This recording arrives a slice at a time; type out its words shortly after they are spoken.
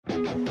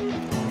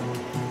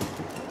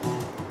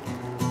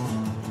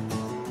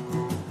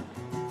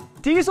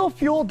Diesel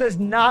fuel does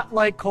not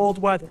like cold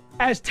weather.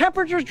 As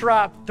temperatures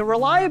drop, the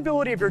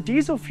reliability of your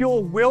diesel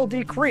fuel will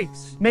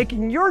decrease,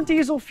 making your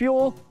diesel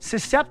fuel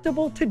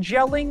susceptible to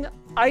gelling,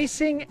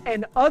 icing,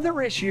 and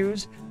other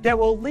issues that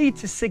will lead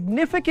to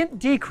significant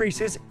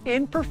decreases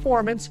in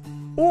performance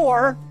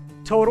or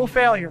total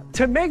failure.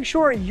 To make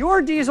sure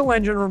your diesel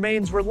engine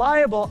remains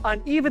reliable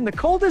on even the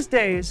coldest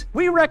days,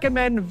 we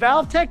recommend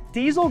ValvTect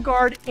Diesel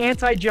Guard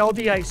Anti-Gel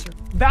Deicer.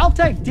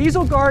 ValvTect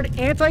Diesel Guard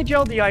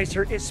Anti-Gel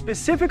Deicer is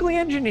specifically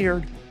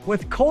engineered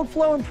with cold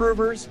flow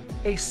improvers,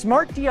 a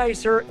smart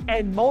deicer,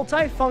 and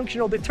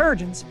multifunctional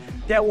detergents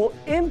that will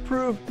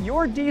improve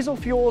your diesel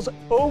fuel's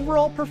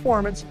overall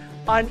performance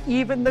on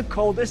even the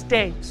coldest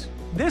days.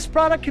 This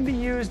product can be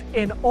used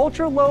in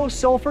ultra-low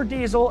sulfur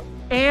diesel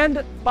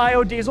and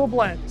biodiesel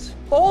blends.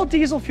 All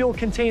diesel fuel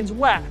contains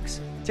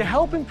wax to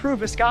help improve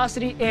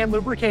viscosity and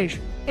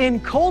lubrication. In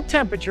cold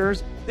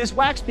temperatures, this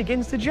wax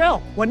begins to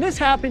gel. When this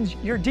happens,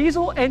 your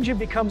diesel engine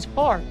becomes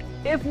hard,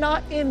 if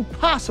not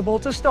impossible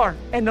to start,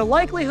 and the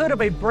likelihood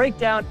of a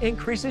breakdown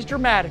increases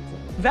dramatically.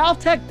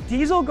 ValvTect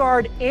Diesel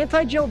Guard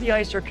Anti-Gel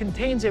Deicer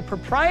contains a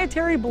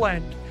proprietary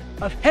blend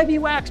of heavy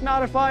wax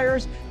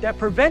modifiers that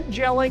prevent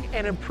gelling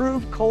and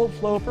improve cold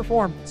flow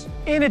performance.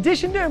 In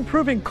addition to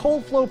improving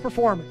cold flow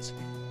performance,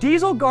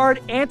 Diesel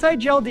Guard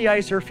Anti-Gel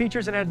Deicer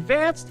features an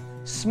advanced,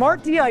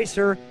 smart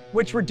deicer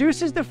which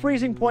reduces the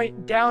freezing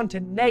point down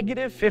to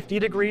 -50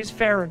 degrees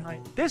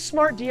Fahrenheit. This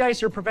smart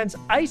deicer prevents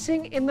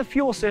icing in the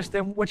fuel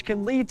system, which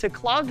can lead to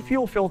clogged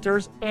fuel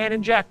filters and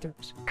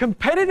injectors.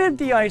 Competitive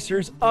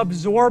deicers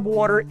absorb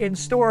water in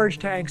storage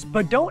tanks,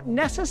 but don't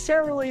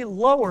necessarily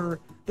lower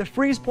the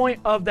freeze point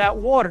of that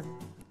water.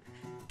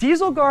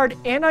 Diesel Guard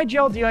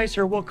Anti-Gel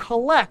Deicer will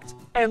collect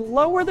and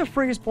lower the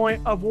freeze point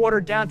of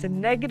water down to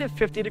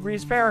 -50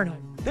 degrees Fahrenheit.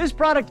 This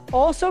product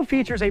also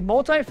features a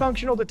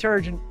multifunctional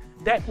detergent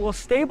that will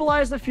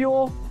stabilize the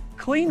fuel,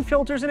 clean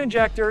filters and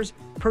injectors,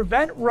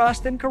 prevent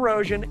rust and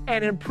corrosion,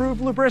 and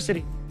improve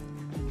lubricity.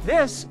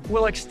 This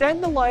will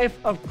extend the life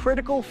of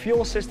critical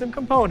fuel system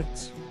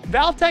components.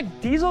 ValvTect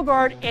Diesel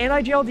Guard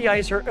Anti-Gel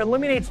Deicer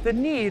eliminates the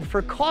need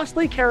for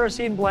costly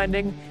kerosene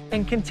blending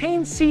and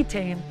contains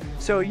cetane,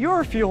 so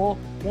your fuel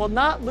will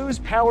not lose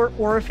power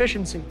or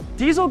efficiency.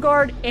 Diesel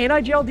Guard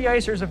Anti-Gel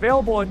Deicer is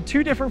available in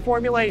 2 different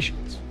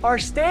formulations. Our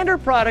standard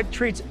product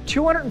treats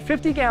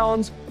 250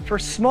 gallons for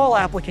small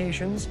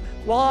applications,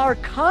 while our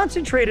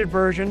concentrated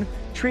version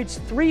treats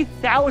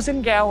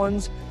 3,000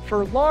 gallons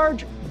for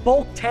large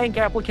bulk tank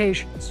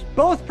applications.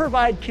 Both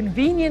provide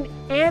convenient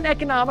and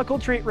economical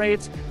treat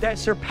rates that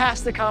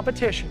surpass the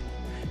competition,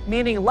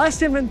 meaning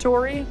less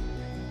inventory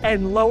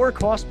and lower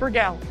cost per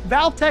gallon.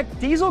 ValvTect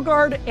Diesel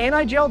Guard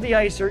Anti-Gel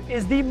Deicer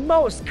is the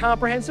most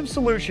comprehensive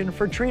solution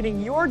for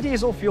treating your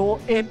diesel fuel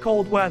in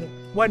cold weather.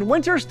 When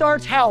winter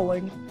starts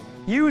howling,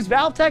 use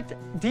ValvTect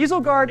Diesel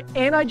Guard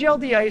Anti-Gel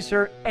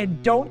Deicer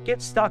and don't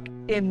get stuck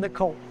in the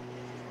cold.